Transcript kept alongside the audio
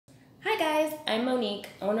Hi guys, I'm Monique,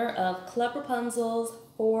 owner of Club Rapunzel's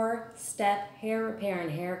 4-step hair repair and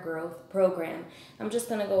hair growth program. I'm just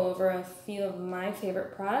going to go over a few of my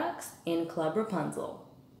favorite products in Club Rapunzel.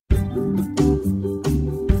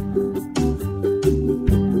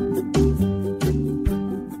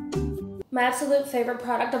 My absolute favorite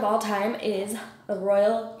product of all time is the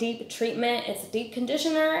Royal Deep Treatment. It's a deep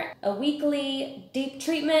conditioner, a weekly deep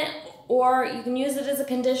treatment, or you can use it as a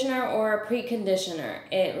conditioner or a pre-conditioner.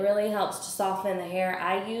 It really helps to soften the hair.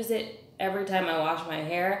 I use it every time I wash my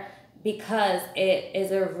hair because it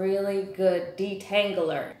is a really good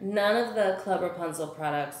detangler. None of the Club Rapunzel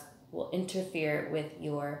products will interfere with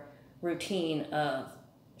your routine of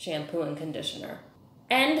shampoo and conditioner.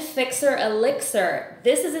 And Fixer Elixir.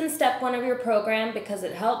 This is in step 1 of your program because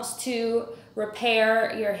it helps to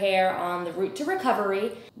repair your hair on the route to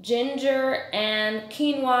recovery. Ginger and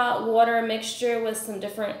quinoa water mixture with some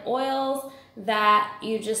different oils that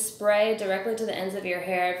you just spray directly to the ends of your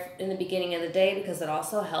hair in the beginning of the day because it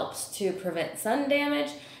also helps to prevent sun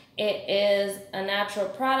damage. It is a natural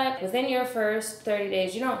product. Within your first 30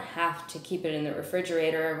 days, you don't have to keep it in the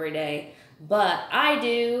refrigerator every day. But I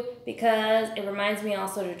do because it reminds me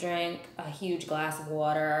also to drink a huge glass of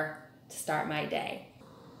water to start my day.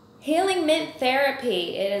 Healing Mint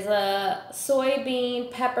Therapy. It is a soybean,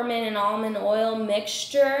 peppermint, and almond oil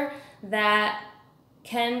mixture that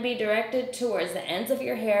can be directed towards the ends of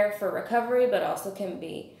your hair for recovery, but also can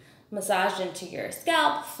be massaged into your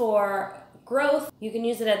scalp for growth. You can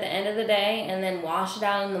use it at the end of the day and then wash it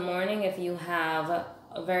out in the morning if you have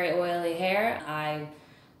a very oily hair. I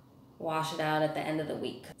wash it out at the end of the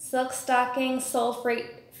week. Silk Stocking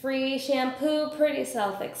sulfate-free shampoo, pretty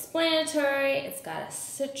self-explanatory. It's got a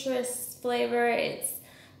citrus flavor. It's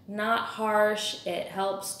not harsh. It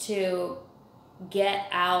helps to get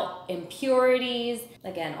out impurities.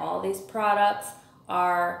 Again, all these products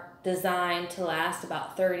are designed to last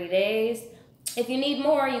about 30 days. If you need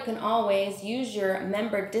more, you can always use your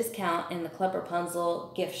member discount in the Club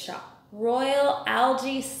Rapunzel gift shop. Royal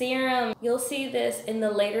Algae Serum. You'll see this in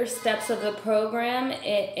the later steps of the program.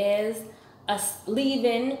 It is a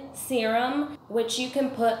leave-in serum which you can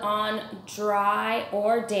put on dry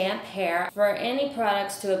or damp hair. For any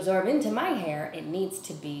products to absorb into my hair, it needs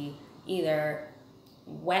to be either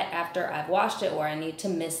wet after I've washed it or I need to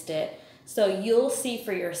mist it. So you'll see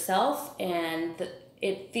for yourself, and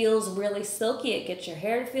it feels really silky. It gets your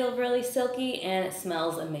hair to feel really silky and it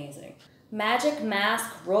smells amazing. Magic Mask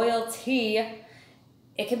Royal Tea.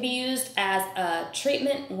 It can be used as a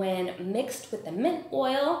treatment when mixed with the mint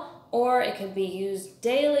oil, or it can be used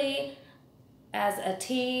daily as a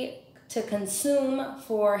tea to consume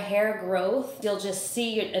for hair growth. You'll just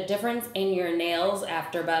see a difference in your nails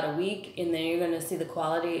after about a week, and then you're going to see the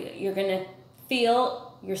quality. You're going to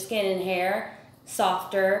feel your skin and hair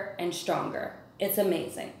softer and stronger. It's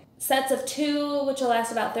amazing. Sets of 2, which will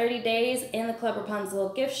last about 30 days in the Club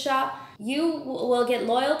Rapunzel gift shop. You will get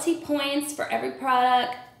loyalty points for every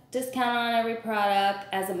product, discount on every product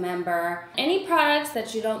as a member. Any products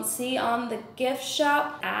that you don't see on the gift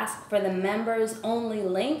shop, ask for the members only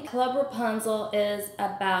link. Club Rapunzel is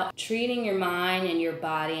about treating your mind and your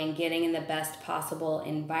body and getting in the best possible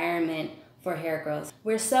environment for hair growth.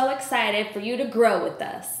 We're so excited for you to grow with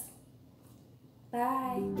us.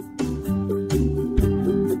 Bye.